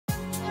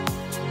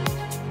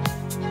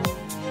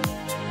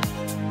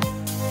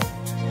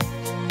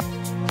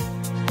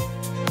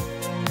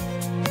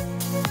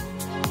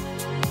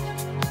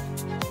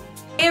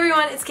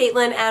it's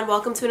Caitlin and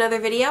welcome to another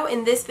video.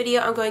 In this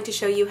video, I'm going to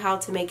show you how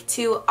to make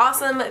 2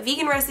 awesome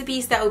vegan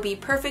recipes that would be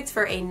perfect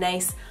for a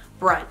nice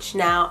brunch.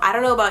 Now, I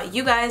don't know about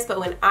you guys, but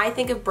when I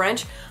think of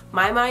brunch,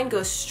 my mind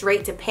goes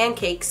straight to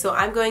pancakes, so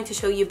I'm going to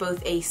show you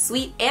both a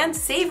sweet and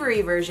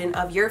savory version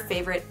of your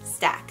favorite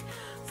stack.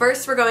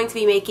 First, we're going to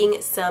be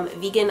making some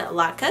vegan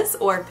latkes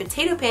or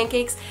potato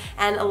pancakes,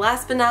 and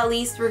last but not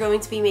least, we're going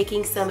to be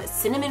making some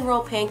cinnamon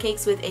roll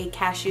pancakes with a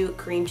cashew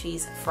cream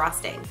cheese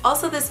frosting.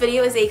 Also, this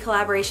video is a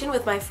collaboration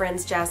with my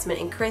friends Jasmine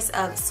and Chris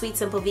of Sweet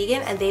Simple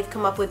Vegan, and they've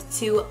come up with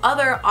 2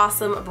 other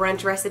awesome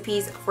brunch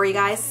recipes for you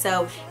guys.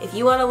 So if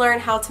you want to learn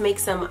how to make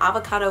some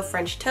avocado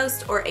French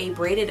toast or a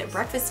braided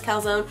breakfast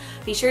calzone,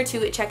 be sure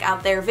to check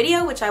out their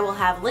video, which I will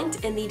have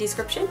linked in the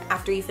description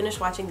after you finish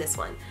watching this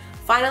one.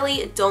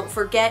 Finally, don't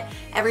forget,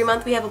 every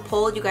month we have a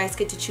poll. You guys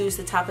get to choose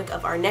the topic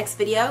of our next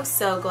video,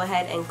 so go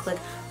ahead and click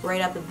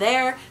right up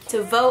there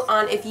to vote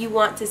on if you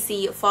want to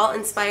see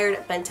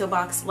fall-inspired bento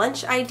box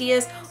lunch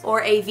ideas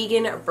or a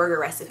vegan burger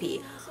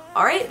recipe.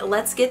 Alright,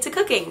 let's get to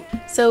cooking.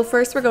 So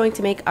first we're going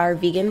to make our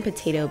vegan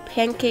potato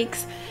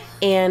pancakes,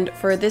 and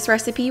for this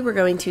recipe we're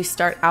going to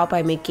start out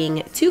by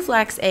making 2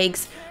 flax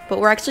eggs, but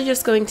we're actually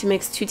just going to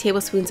mix 2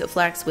 tablespoons of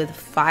flax with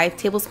 5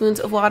 tablespoons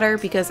of water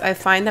because I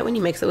find that when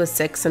you mix it with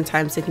 6,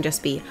 sometimes it can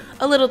just be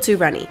a little too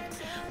runny.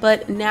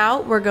 But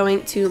now we're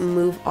going to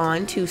move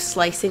on to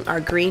slicing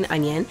our green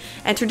onion,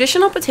 and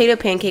traditional potato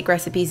pancake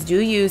recipes do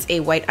use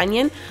a white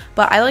onion,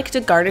 but I like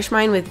to garnish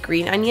mine with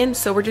green onion,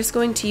 so we're just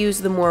going to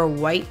use the more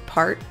white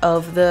part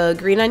of the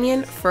green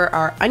onion for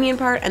our onion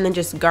part and then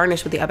just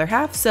garnish with the other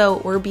half,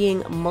 so we're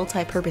being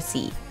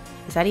multi-purposey.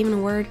 Is that even a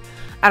word?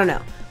 I don't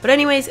know. But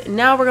anyways,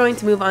 now we're going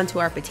to move on to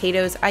our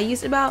potatoes. I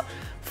used about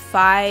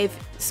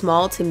 5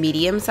 small to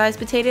medium sized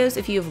potatoes.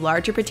 If you have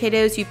larger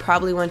potatoes, you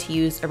probably want to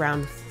use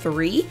around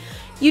 3.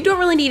 You don't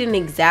really need an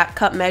exact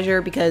cup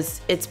measure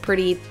because it's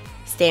pretty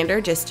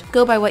standard. Just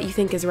go by what you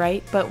think is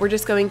right. But we're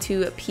just going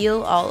to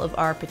peel all of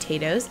our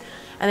potatoes.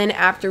 And then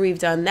after we've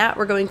done that,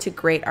 we're going to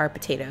grate our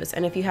potatoes.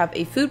 And if you have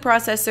a food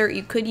processor,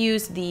 you could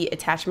use the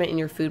attachment in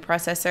your food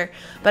processor,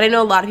 but I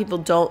know a lot of people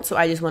don't, so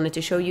I just wanted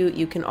to show you.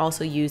 You can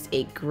also use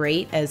a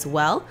grate as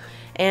well.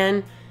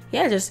 And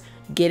yeah, just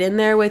get in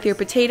there with your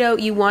potato.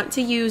 You want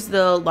to use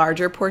the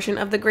larger portion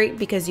of the grate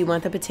because you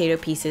want the potato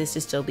pieces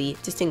to still be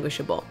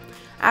distinguishable.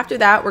 After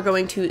that, we're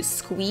going to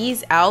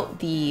squeeze out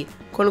the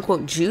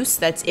quote-unquote juice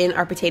that's in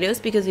our potatoes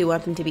because we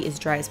want them to be as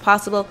dry as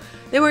possible.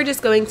 Then we're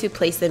just going to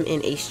place them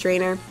in a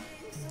strainer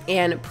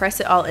and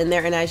press it all in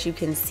there, and as you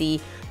can see,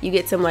 you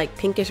get some like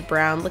pinkish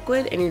brown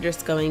liquid, and you're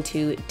just going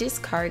to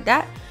discard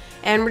that,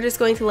 and we're just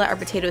going to let our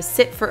potatoes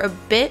sit for a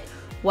bit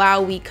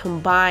while we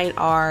combine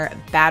our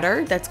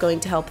batter that's going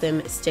to help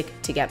them stick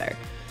together.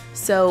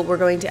 So we're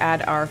going to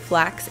add our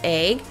flax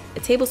egg,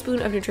 a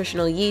tablespoon of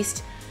nutritional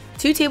yeast,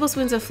 2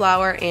 tablespoons of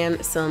flour,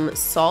 and some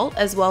salt,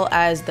 as well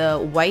as the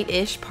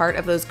whitish part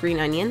of those green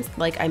onions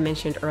like I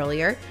mentioned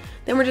earlier.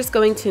 Then we're just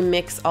going to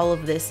mix all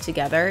of this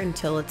together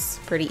until it's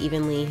pretty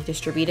evenly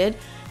distributed.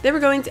 Then we're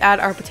going to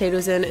add our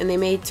potatoes in, and they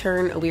may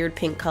turn a weird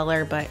pink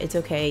color, but it's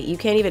okay. You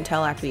can't even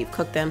tell after you've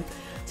cooked them.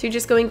 So you're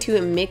just going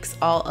to mix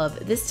all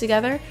of this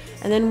together,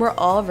 and then we're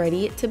all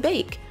ready to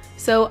bake.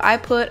 So I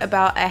put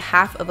about a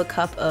half of a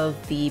cup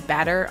of the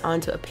batter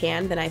onto a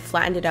pan, then I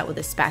flattened it out with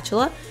a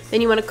spatula.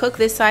 Then you want to cook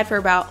this side for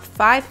about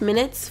 5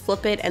 minutes,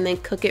 flip it, and then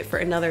cook it for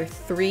another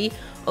 3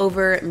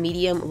 over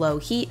medium-low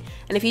heat.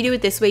 And if you do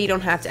it this way, you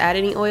don't have to add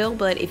any oil,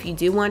 but if you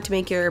do want to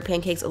make your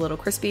pancakes a little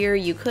crispier,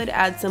 you could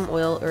add some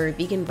oil or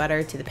vegan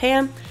butter to the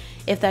pan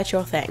if that's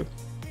your thing.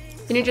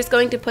 Then you're just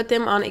going to put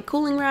them on a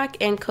cooling rack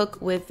and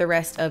cook with the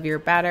rest of your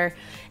batter.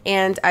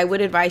 And I would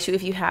advise you,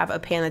 if you have a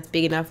pan that's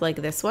big enough like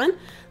this one,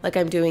 like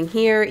I'm doing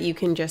here, you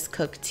can just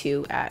cook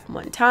 2 at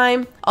one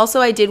time. Also,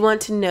 I did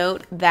want to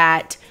note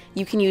that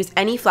you can use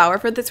any flour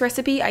for this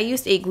recipe. I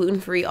used a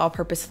gluten-free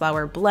all-purpose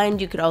flour blend.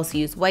 You could also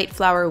use white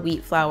flour,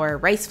 wheat flour,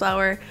 rice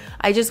flour.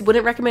 I just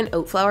wouldn't recommend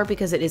oat flour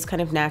because it is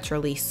kind of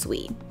naturally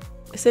sweet.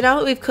 So now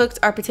that we've cooked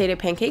our potato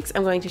pancakes,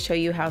 I'm going to show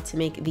you how to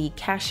make the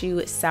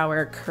cashew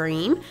sour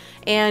cream.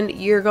 And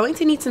you're going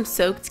to need some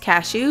soaked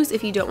cashews.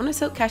 If you don't want to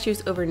soak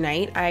cashews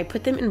overnight, I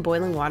put them in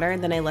boiling water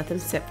and then I let them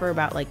sit for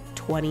about like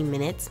 20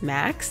 minutes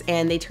max,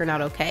 and they turn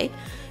out okay.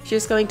 So you're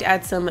just going to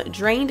add some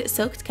drained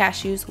soaked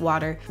cashews,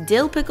 water,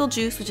 dill pickle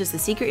juice, which is the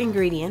secret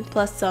ingredient,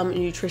 plus some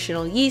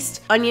nutritional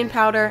yeast, onion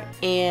powder,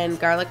 and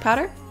garlic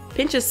powder.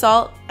 Pinch of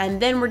salt,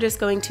 and then we're just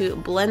going to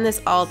blend this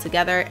all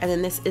together, and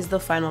then this is the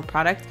final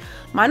product.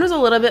 Mine was a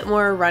little bit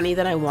more runny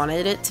than I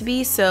wanted it to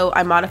be, so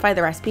I modified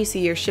the recipe so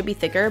yours should be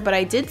thicker, but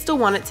I did still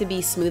want it to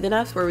be smooth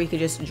enough where we could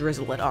just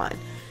drizzle it on.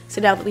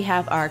 So now that we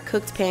have our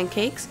cooked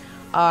pancakes,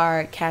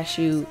 our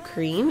cashew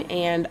cream,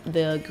 and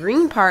the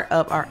green part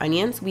of our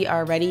onions, we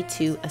are ready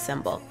to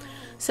assemble.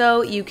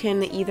 So you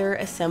can either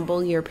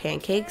assemble your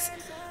pancakes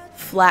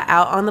flat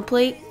out on the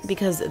plate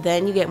because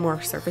then you get more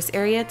surface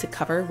area to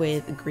cover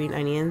with green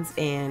onions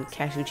and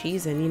cashew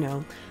cheese, and you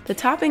know, the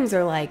toppings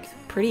are like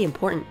pretty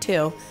important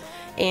too.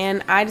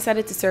 And I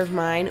decided to serve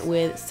mine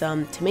with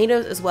some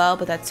tomatoes as well,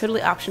 but that's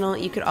totally optional.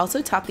 You could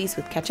also top these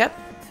with ketchup.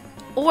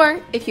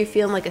 Or if you're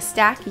feeling like a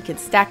stack, you can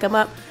stack them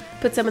up,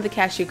 put some of the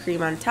cashew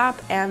cream on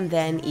top, and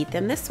then eat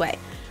them this way.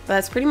 But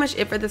that's pretty much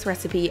it for this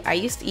recipe. I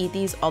used to eat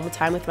these all the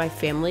time with my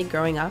family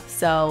growing up,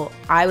 so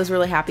I was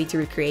really happy to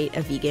recreate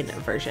a vegan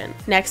version.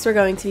 Next, we're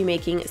going to be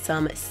making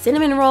some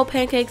cinnamon roll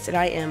pancakes, and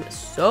I am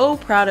so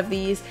proud of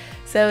these.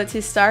 So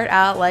to start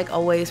out, like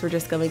always, we're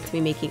just going to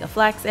be making a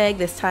flax egg.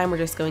 This time we're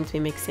just going to be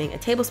mixing a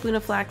tablespoon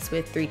of flax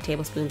with 3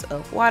 tablespoons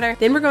of water.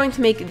 Then we're going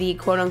to make the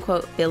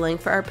quote-unquote filling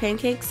for our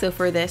pancakes. So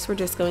for this, we're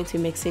just going to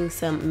be mixing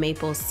some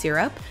maple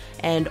syrup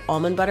and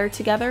almond butter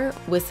together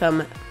with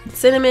some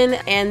cinnamon,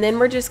 and then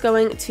we're just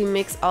going to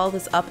mix all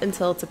this up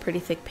until it's a pretty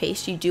thick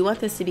paste. You do want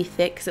this to be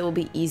thick because it will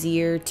be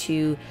easier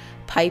to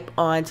pipe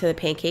onto the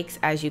pancakes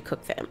as you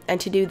cook them.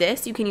 And to do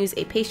this, you can use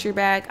a pastry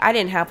bag. I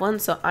didn't have one,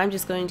 so I'm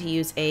just going to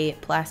use a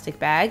plastic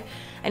bag.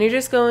 And you're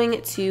just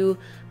going to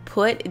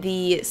put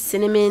the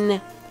cinnamon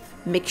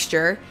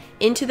mixture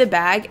into the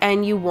bag,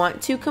 and you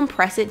want to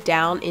compress it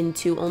down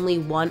into only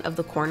one of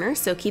the corners.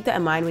 So keep that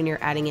in mind when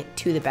you're adding it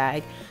to the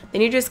bag. Then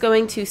you're just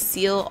going to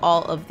seal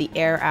all of the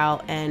air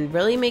out and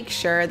really make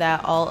sure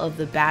that all of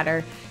the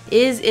batter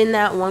is in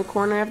that one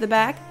corner of the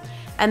bag.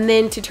 And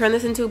then to turn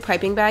this into a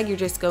piping bag, you're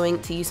just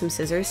going to use some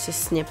scissors to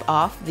snip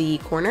off the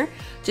corner.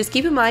 Just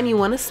keep in mind you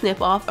want to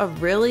snip off a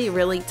really,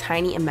 really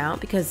tiny amount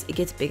because it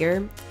gets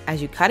bigger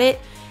as you cut it,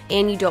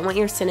 and you don't want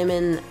your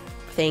cinnamon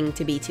thing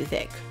to be too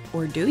thick.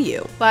 Or do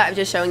you? But I'm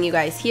just showing you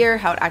guys here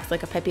how it acts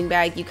like a piping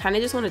bag. You kind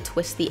of just want to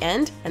twist the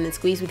end and then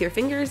squeeze with your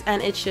fingers,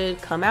 and it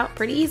should come out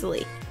pretty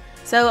easily.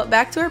 So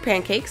back to our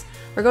pancakes.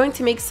 We're going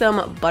to make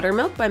some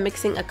buttermilk by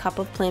mixing a cup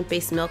of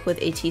plant-based milk with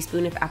a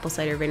teaspoon of apple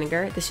cider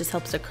vinegar. This just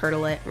helps to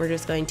curdle it. We're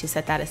just going to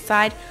set that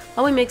aside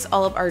while we mix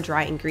all of our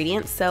dry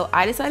ingredients. So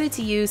I decided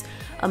to use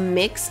a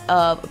mix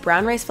of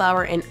brown rice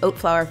flour and oat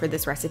flour for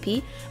this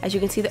recipe. As you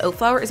can see, the oat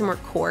flour is more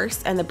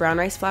coarse and the brown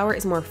rice flour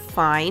is more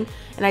fine,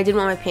 and I didn't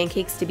want my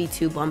pancakes to be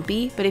too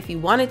lumpy, but if you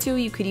wanted to,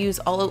 you could use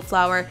all oat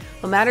flour.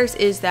 What matters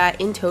is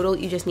that in total,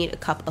 you just need a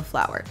cup of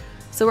flour.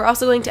 So we're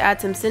also going to add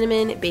some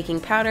cinnamon,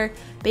 baking powder,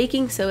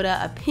 baking soda,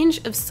 a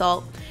pinch of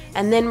salt,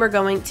 and then we're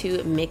going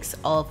to mix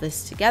all of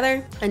this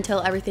together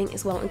until everything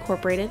is well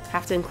incorporated.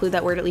 Have to include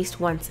that word at least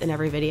once in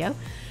every video.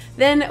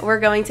 Then we're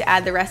going to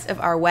add the rest of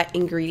our wet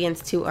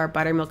ingredients to our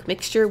buttermilk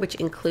mixture, which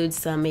includes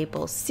some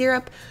maple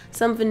syrup,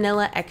 some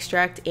vanilla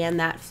extract, and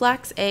that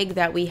flax egg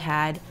that we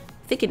had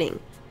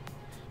thickening.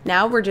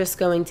 Now we're just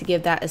going to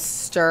give that a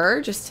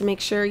stir just to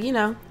make sure, you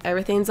know,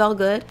 everything's all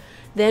good.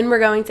 Then we're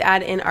going to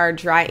add in our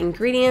dry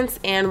ingredients,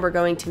 and we're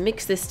going to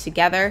mix this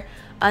together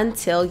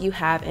until you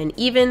have an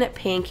even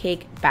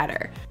pancake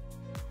batter.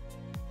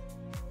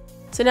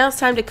 So now it's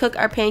time to cook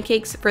our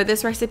pancakes. For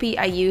this recipe,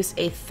 I used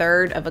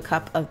 1/3 of a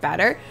cup of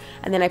batter,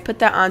 and then I put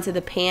that onto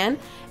the pan.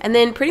 And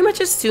then pretty much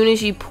as soon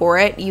as you pour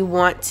it, you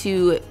want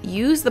to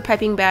use the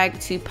piping bag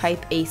to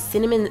pipe a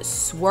cinnamon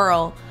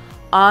swirl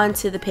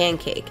onto the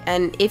pancake.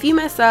 And if you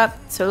mess up,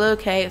 it's totally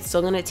okay. It's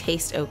still gonna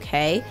taste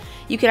okay.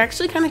 You can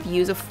actually kind of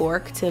use a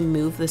fork to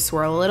move the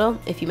swirl a little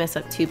if you mess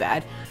up too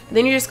bad.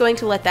 Then you're just going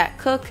to let that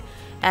cook,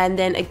 and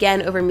then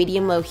again over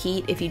medium-low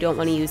heat if you don't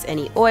want to use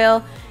any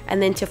oil.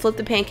 And then to flip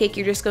the pancake,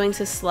 you're just going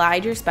to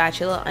slide your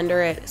spatula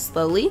under it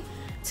slowly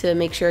to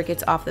make sure it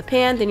gets off the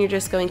pan. Then you're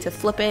just going to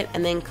flip it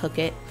and then cook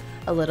it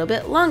a little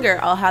bit longer.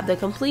 I'll have the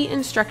complete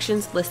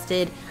instructions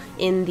listed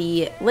in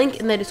the link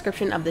in the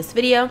description of this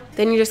video.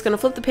 Then you're just going to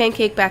flip the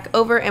pancake back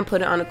over and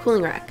put it on a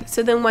cooling rack.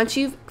 So then once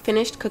you've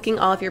finished cooking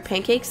all of your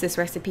pancakes, this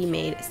recipe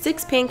made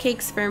 6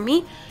 pancakes for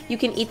me. You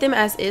can eat them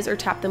as is or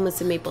top them with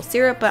some maple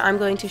syrup, but I'm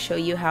going to show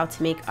you how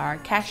to make our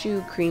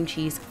cashew cream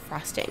cheese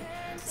frosting.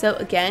 So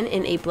again,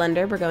 in a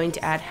blender, we're going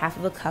to add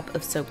 1/2 cup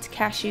of soaked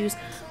cashews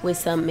with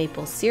some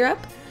maple syrup,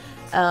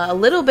 a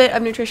little bit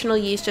of nutritional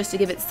yeast just to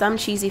give it some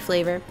cheesy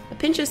flavor, a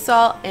pinch of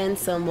salt, and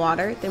some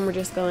water. Then we're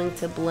just going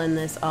to blend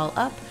this all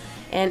up.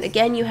 And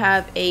again, you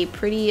have a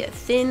pretty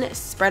thin,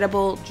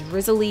 spreadable,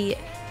 drizzly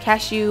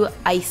cashew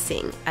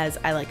icing, as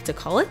I like to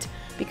call it,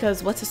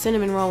 because what's a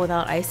cinnamon roll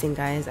without icing,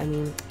 guys? I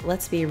mean,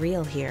 let's be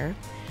real here.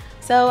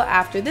 So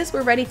after this,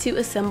 we're ready to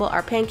assemble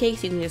our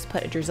pancakes. You can just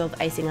put a drizzled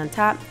icing on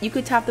top. You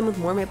could top them with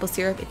more maple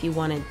syrup if you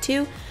wanted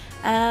to.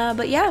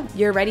 But yeah,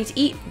 you're ready to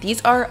eat.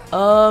 These are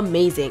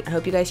amazing. I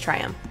hope you guys try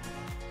them.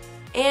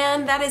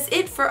 And that is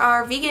it for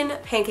our vegan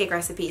pancake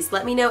recipes.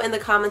 Let me know in the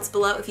comments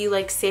below if you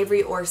like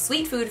savory or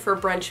sweet food for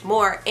brunch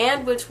more,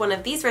 and which one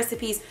of these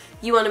recipes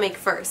you want to make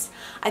first.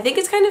 I think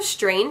it's kind of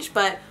strange,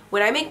 but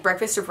when I make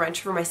breakfast or brunch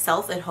for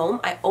myself at home,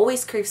 I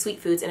always crave sweet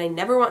foods and I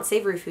never want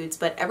savory foods,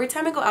 but every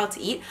time I go out to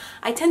eat,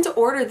 I tend to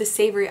order the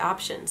savory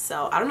option.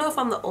 So I don't know if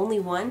I'm the only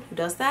one who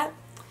does that.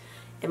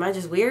 Am I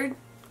just weird?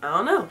 I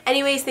don't know.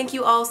 Anyways, thank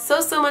you all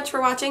so much for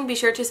watching. Be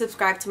sure to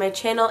subscribe to my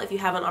channel if you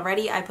haven't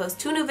already. I post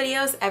 2 new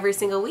videos every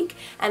single week.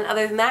 And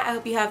other than that, I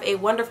hope you have a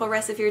wonderful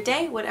rest of your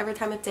day, whatever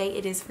time of day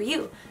it is for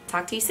you.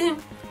 Talk to you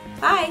soon.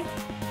 Bye!